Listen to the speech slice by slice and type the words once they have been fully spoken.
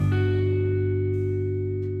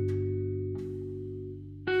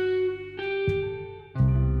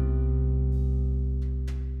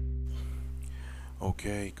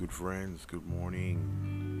Good friends, good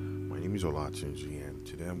morning. My name is Olatunji, and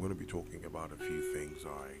today I'm going to be talking about a few things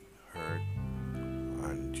I heard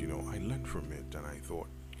and I learned from it. And I thought,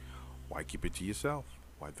 why keep it to yourself?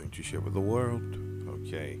 Why don't you share with the world?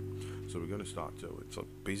 Okay, so we're going to start. So it's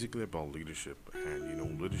basically about leadership,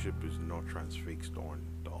 and leadership is not transfixed on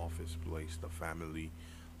the office place, the family.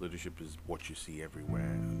 Leadership is what you see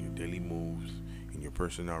everywhere in your daily moves, in your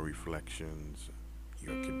personal reflections,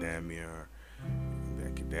 your academia, the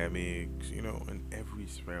academics, in every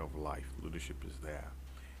sphere of life, leadership is there.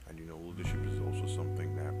 And leadership is also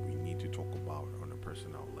something that we need to talk about on a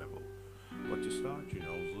personal level. But to start, I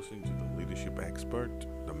was listening to the leadership expert,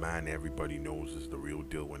 the man everybody knows is the real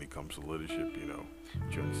deal when it comes to leadership,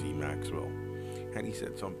 John C. Maxwell. And he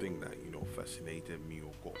said something that, fascinated me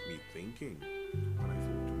or got me thinking. And I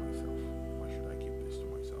thought to myself, why should I keep this to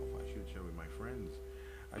myself? I should share with my friends.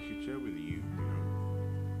 I should share with you.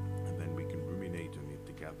 And then we can ruminate on it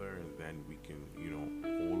together, and then we can,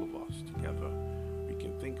 all of us together, we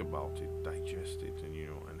can think about it, digest it, and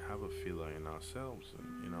and have a feeler in ourselves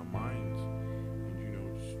and in our minds,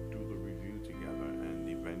 and just do the review together, and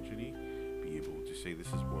eventually be able to say, this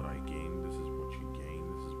is what I gain, this is what you gain,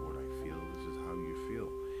 this is what I feel, this is how you feel,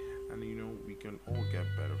 and we can all get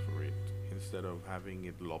better for it, instead of having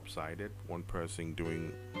it lopsided, one person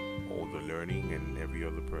doing all the learning and every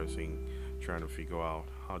other person trying to figure out,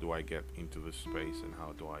 how do I get into this space, and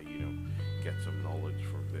how do I, get some knowledge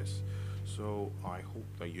from this. So I hope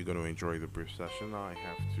that you're going to enjoy the brief session I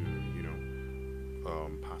have to,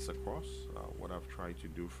 pass across. What I've tried to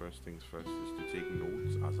do, first things first, is to take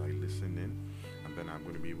notes as I listen in, and then I'm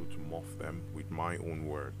going to be able to morph them with my own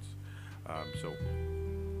words. So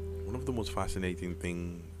one of the most fascinating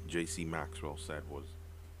thing J.C. Maxwell said was,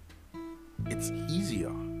 it's easier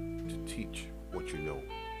to teach what you know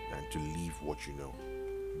than to leave what you know.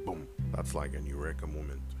 Boom. That's like a eureka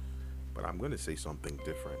moment. But I'm going to say something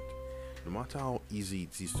different. No matter how easy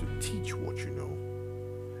it is to teach what you know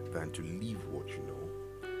than to leave what you know,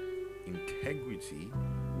 integrity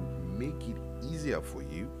will make it easier for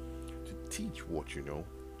you to teach what you know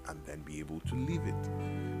and then be able to leave it.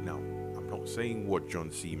 Now, I'm not saying what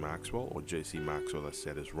John C. Maxwell or J.C. Maxwell has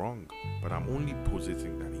said is wrong, but I'm only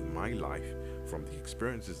positing that in my life, from the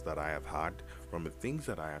experiences that I have had, from the things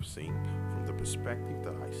that I have seen, from the perspective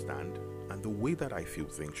that I stand, and the way that I feel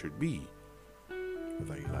things should be,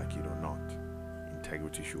 whether you like it or not,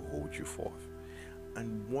 integrity should hold you forth.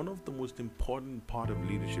 And one of the most important part of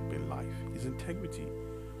leadership in life is integrity.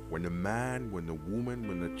 When the man, when the woman,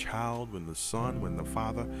 when the child, when the son, when the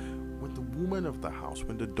father, when the woman of the house,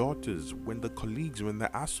 when the daughters, when the colleagues, when the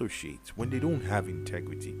associates, when they don't have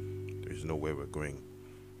integrity, there's nowhere we're going.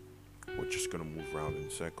 We're just going to move around in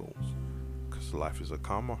circles, because life is a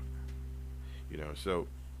karma, so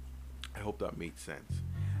I hope that made sense.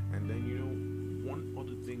 And then, one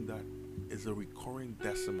other thing that is a recurring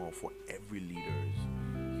decimal for every leader is,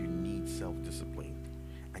 you need self-discipline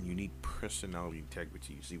and you need personal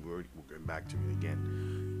integrity. You see, we're going back to it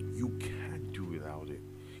again. You can't do without it.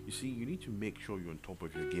 You see, you need to make sure you're on top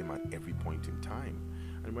of your game at every point in time.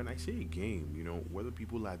 And when I say a game, whether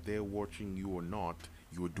people are there watching you or not,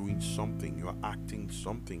 you're doing something, you're acting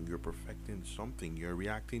something, you're perfecting something, you're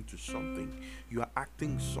reacting to something, you're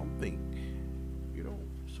acting something,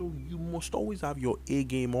 So you must always have your A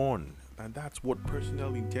game on. And that's what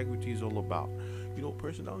personal integrity is all about.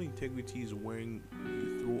 Personal integrity is when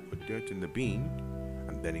you throw a dirt in the bin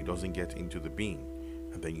and then it doesn't get into the bin.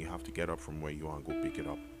 And then you have to get up from where you are and go pick it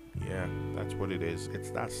up. Yeah, that's what it is.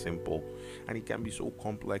 It's that simple. And it can be so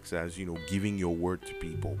complex as, giving your word to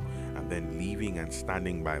people and then leaving and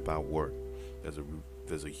standing by that word.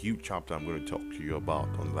 There's a huge chapter I'm going to talk to you about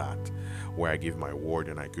on that, where I give my word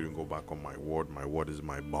and I couldn't go back on my word. My word is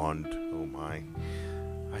my bond. Oh my.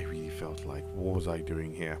 I really felt like, what was I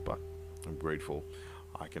doing here? But I'm grateful.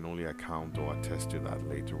 I can only account or attest to that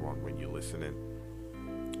later on when you're listening.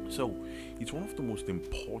 So, it's one of the most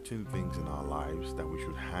important things in our lives that we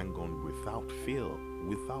should hang on without fail.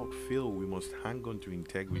 Without fail, we must hang on to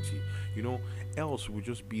integrity. Else we'll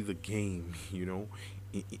just be the game, And,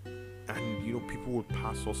 people would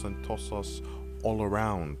pass us and toss us all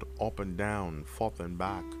around, up and down, forth and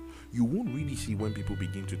back. You won't really see when people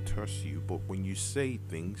begin to toss you, but when you say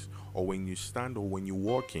things, or when you stand, or when you're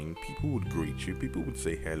walking, people would greet you, people would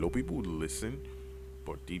say hello, people would listen.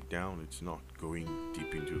 But deep down, it's not going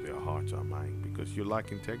deep into their hearts or mind, because you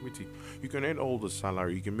lack integrity. You can earn all the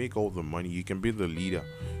salary, you can make all the money, you can be the leader,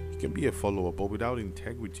 you can be a follower, but without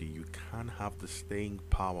integrity, you can't have the staying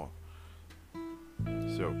power.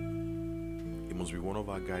 So, it must be one of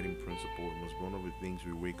our guiding principles. It must be one of the things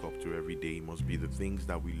we wake up to every day. It must be the things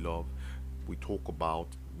that we love, we talk about,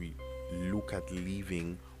 we look at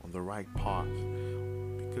living on the right path.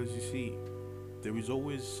 Because you see, there is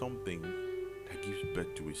always something that gives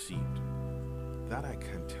birth to a seed. That I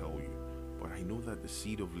can't tell you, but I know that the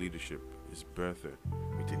seed of leadership is birthed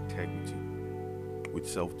with integrity, with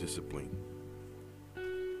self discipline,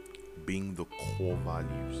 being the core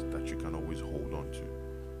values that you can always hold on to.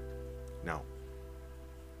 Now,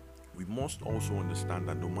 we must also understand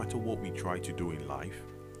that no matter what we try to do in life,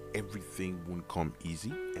 everything won't come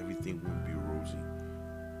easy, everything won't be rosy.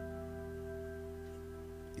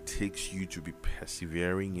 It takes you to be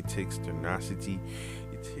persevering, it takes tenacity,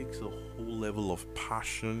 it takes a whole level of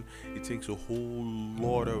passion, it takes a whole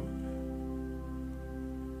lot of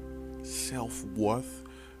self worth,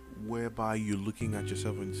 whereby you're looking at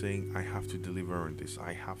yourself and saying, I have to deliver on this,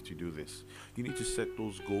 I have to do this. You need to set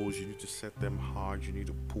those goals, you need to set them hard, you need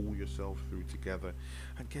to pull yourself through together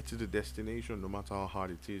and get to the destination no matter how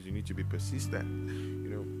hard it is. You need to be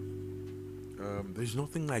persistent. There's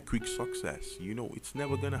nothing like quick success. It's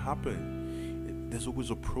never gonna happen. There's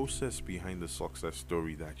always a process behind the success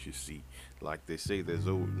story that you see. Like they say, there's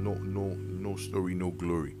no story, no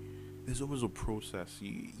glory. There's always a process.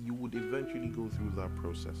 You would eventually go through that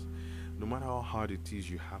process. No matter how hard it is,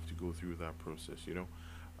 you have to go through that process.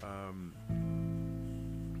 Um,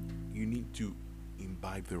 you need to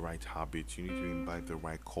imbibe the right habits, you need to imbibe the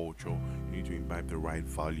right culture, you need to imbibe the right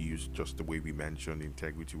values, just the way we mentioned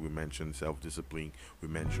integrity, we mentioned self-discipline, we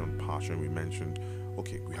mentioned passion, we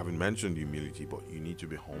haven't mentioned humility, but you need to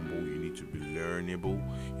be humble, you need to be learnable,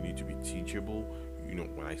 you need to be teachable.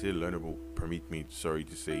 When I say learnable, permit me, sorry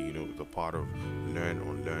to say, the part of learn,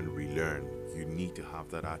 unlearn, relearn. You need to have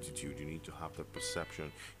that attitude. You need to have that perception.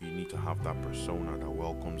 You need to have that persona that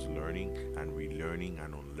welcomes learning and relearning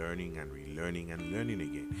and unlearning and relearning and learning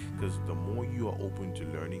again. Because the more you are open to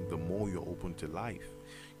learning, the more you're open to life.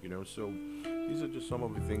 So these are just some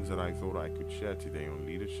of the things that I thought I could share today on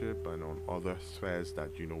leadership and on other spheres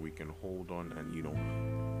that we can hold on and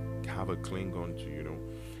have a cling on to.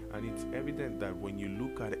 And it's evident that when you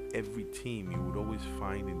look at every team, you would always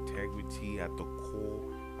find integrity at the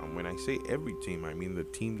core. And when I say every team, I mean the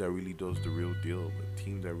team that really does the real deal, the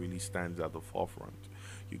team that really stands at the forefront.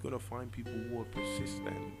 You're going to find people who are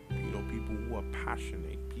persistent, people who are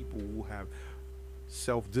passionate, people who have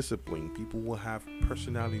self-discipline, people who have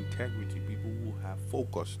personal integrity, people who have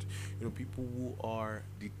focused, people who are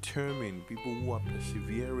determined, people who are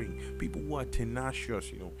persevering, people who are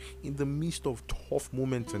tenacious. In the midst of tough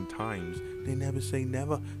moments and times, they never say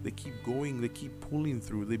never. They keep going, they keep pulling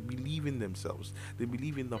through, they believe in themselves, they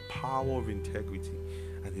believe in the power of integrity,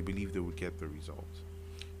 and they believe they will get the results.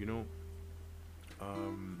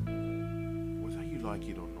 Whether you like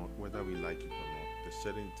it or not, whether we like it or not, there's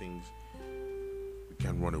certain things we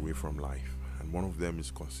can run away from life, and one of them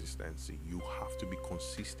is consistency. You have to be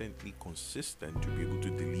consistently consistent to be able to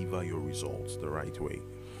deliver your results the right way.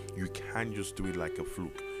 You can't just do it like a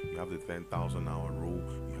fluke. You have the 10,000 hour rule,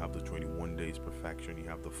 you have the 21 days perfection, you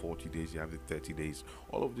have the 40 days, you have the 30 days.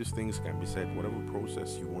 All of these things can be said, whatever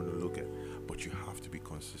process you want to look at, but you have to be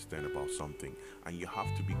consistent about something, and you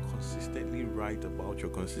have to be consistently right about your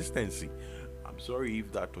consistency. I'm sorry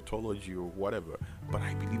if that tautology or whatever, but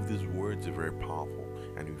I believe these words are very powerful.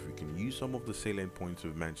 And if we can use some of the salient points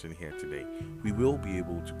we've mentioned here today, we will be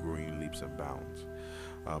able to grow in leaps and bounds.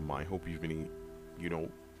 I hope you've been,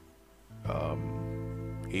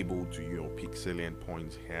 able to, pick salient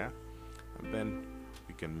points here, and then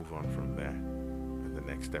we can move on from there in the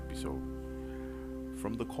next episode.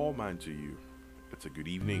 From the call man to you, it's a good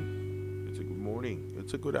evening, it's a good morning,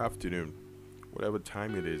 it's a good afternoon, whatever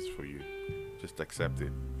time it is for you. Just accept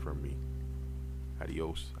it from me.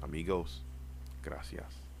 Adios, amigos.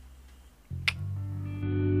 Gracias.